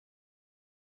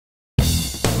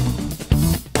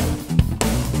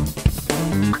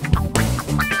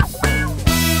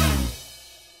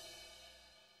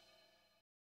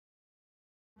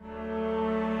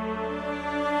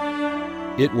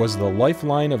It was the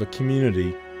lifeline of a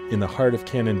community in the heart of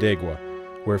Canandaigua,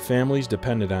 where families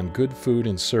depended on good food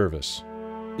and service.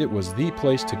 It was the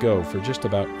place to go for just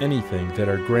about anything that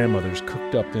our grandmothers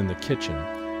cooked up in the kitchen,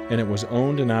 and it was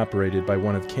owned and operated by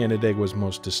one of Canandaigua's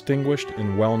most distinguished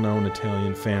and well-known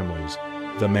Italian families,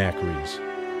 the Macris.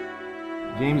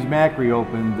 James Macri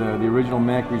opened the original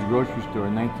Macri's grocery store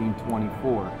in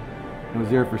 1924. It was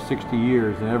there for 60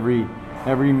 years, and every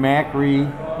Macri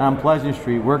on Pleasant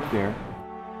Street worked there.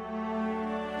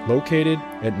 Located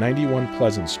at 91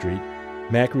 Pleasant Street,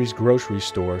 Macri's grocery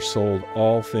store sold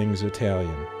all things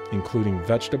Italian, including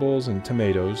vegetables and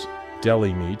tomatoes,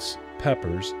 deli meats,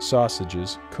 peppers,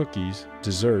 sausages, cookies,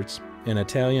 desserts, and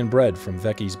Italian bread from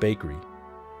Vecchi's bakery.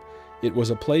 It was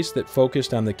a place that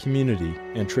focused on the community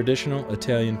and traditional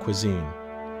Italian cuisine.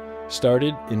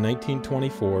 Started in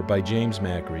 1924 by James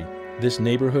Macri, this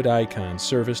neighborhood icon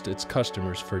serviced its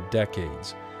customers for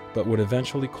decades, but would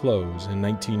eventually close in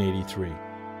 1983.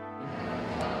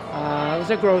 It was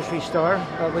a grocery store,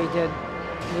 but we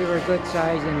were a good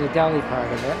size in the deli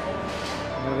part of it.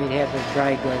 We'd have the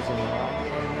dry goods and all.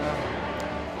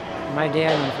 And my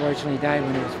dad unfortunately died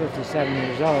when he was 57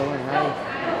 years old, and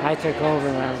I took over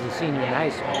when I was a senior in high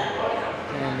school.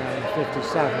 And in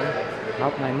 57,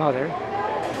 helped my mother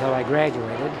until I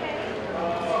graduated.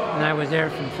 And I was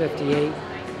there from 58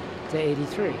 to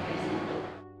 83.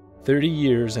 30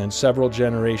 years and several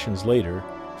generations later,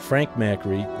 Frank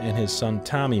Macri and his son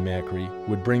Tommy Macri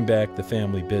would bring back the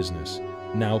family business,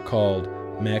 now called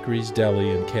Macri's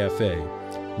Deli and Cafe,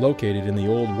 located in the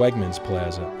old Wegmans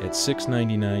Plaza at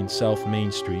 699 South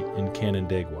Main Street in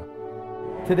Canandaigua.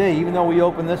 Today, even though we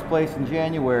opened this place in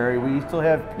January, we still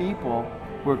have people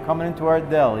who are coming into our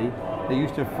deli. They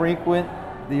used to frequent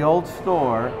the old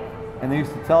store, and they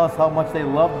used to tell us how much they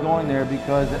loved going there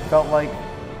because it felt like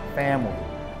family.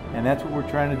 And that's what we're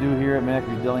trying to do here at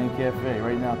Macri's Deli and Cafe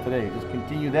right now today. Just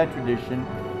continue that tradition,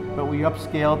 but we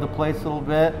upscaled the place a little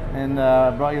bit and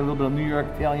brought you a little bit of New York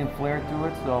Italian flair to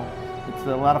it, so it's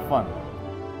a lot of fun.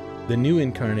 The new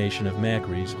incarnation of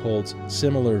Macri's holds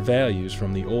similar values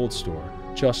from the old store,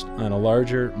 just on a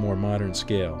larger, more modern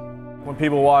scale. When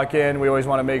people walk in, we always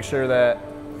want to make sure that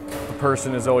the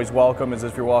person is always welcome as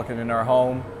if you're walking in our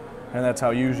home, and that's how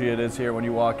usually it is here when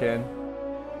you walk in.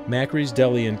 Macri's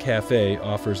Deli and Cafe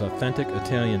offers authentic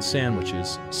Italian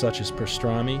sandwiches such as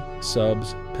pastrami,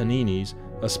 subs, paninis,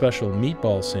 a special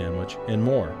meatball sandwich, and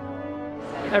more.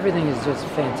 Everything is just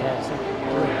fantastic,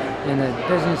 and the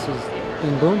business has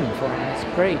been booming for me. It's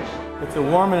great. It's a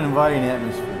warm and inviting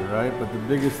atmosphere, right? But the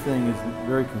biggest thing is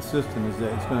very consistent is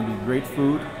that it's going to be great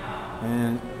food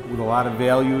and with a lot of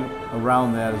value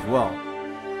around that as well.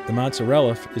 The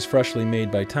mozzarella is freshly made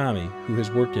by Tommy, who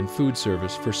has worked in food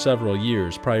service for several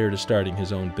years prior to starting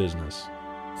his own business.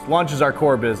 Lunch is our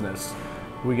core business.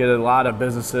 We get a lot of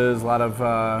businesses, a lot of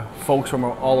folks from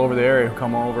all over the area who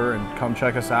come over and come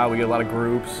check us out. We get a lot of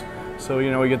groups. So, you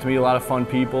know, we get to meet a lot of fun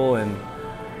people and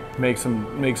make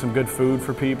some good food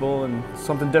for people and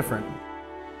something different.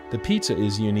 The pizza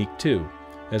is unique too,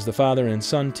 as the father and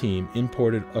son team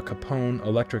imported a Capone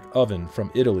electric oven from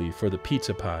Italy for the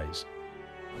pizza pies.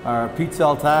 Our pizza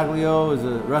al taglio is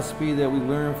a recipe that we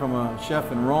learned from a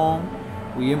chef in Rome.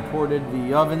 We imported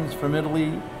the ovens from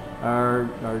Italy. Our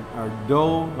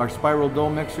dough, our spiral dough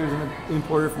mixer is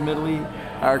imported from Italy.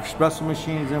 Our espresso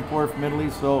machine is imported from Italy.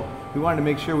 So we wanted to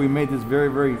make sure we made this very,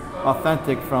 very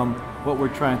authentic from what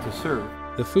we're trying to serve.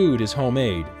 The food is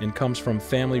homemade and comes from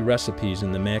family recipes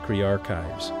in the Macri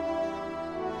archives.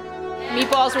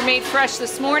 Meatballs were made fresh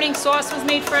this morning. Sauce was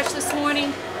made fresh this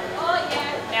morning.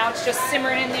 Now it's just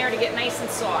simmering in there to get nice and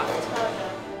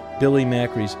soft. Billy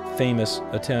Macri's famous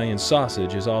Italian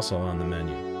sausage is also on the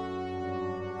menu.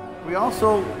 We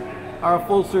also are a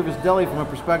full-service deli from a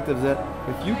perspective that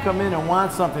if you come in and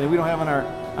want something that we don't have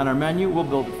on our menu, we'll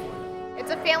build it for you.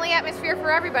 It's a family atmosphere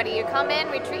for everybody. You come in,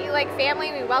 we treat you like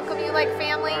family, we welcome you like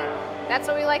family. That's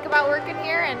what we like about working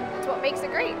here, and it's what makes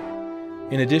it great.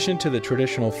 In addition to the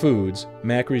traditional foods,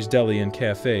 Macri's Deli and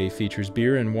Cafe features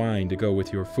beer and wine to go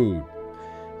with your food.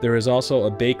 There is also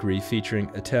a bakery featuring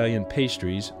Italian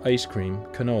pastries, ice cream,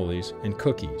 cannolis, and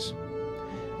cookies.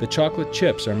 The chocolate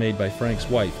chips are made by Frank's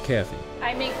wife, Kathy.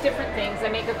 I make different things. I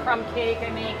make a crumb cake,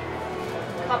 I make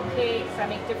cupcakes, I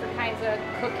make different kinds of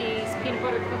cookies, peanut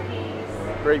butter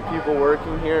cookies. Great people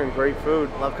working here and great food.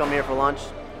 Love coming here for lunch,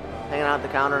 hanging out at the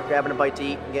counter, grabbing a bite to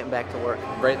eat, and getting back to work.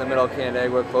 Right in the middle of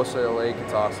Canandaigua, close to the lake,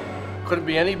 it's awesome. Couldn't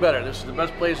be any better. This is the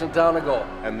best place in town to go.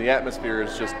 And the atmosphere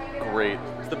is just great.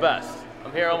 It's the best.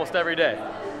 I'm here almost every day.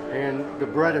 And the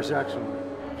bread is excellent.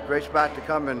 It's a great spot to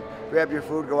come and grab your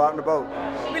food, go out in the boat.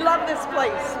 We love this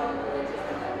place.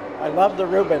 I love the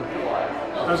Reuben.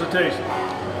 How's it taste?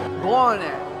 Blowing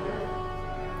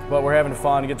it. But we're having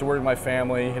fun, get to work with my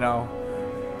family, you know.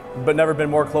 But never been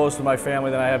more close to my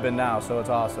family than I have been now, so it's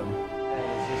awesome.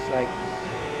 It's just like,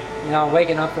 you know,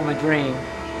 waking up from a dream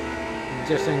and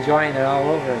just enjoying it all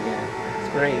over again.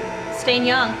 It's great. Staying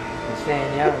young. And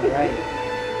staying young, right.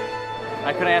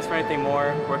 I couldn't ask for anything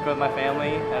more. Working with my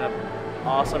family at an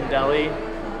awesome deli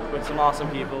with some awesome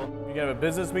people. You can have a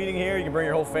business meeting here, you can bring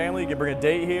your whole family, you can bring a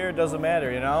date here, it doesn't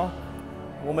matter, you know?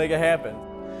 We'll make it happen.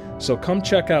 So come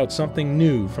check out something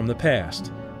new from the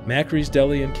past. Macri's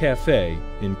Deli and Cafe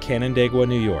in Canandaigua,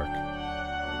 New York.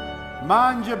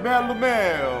 Mangia bello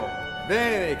mio.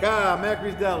 Bene,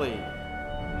 Macri's Deli.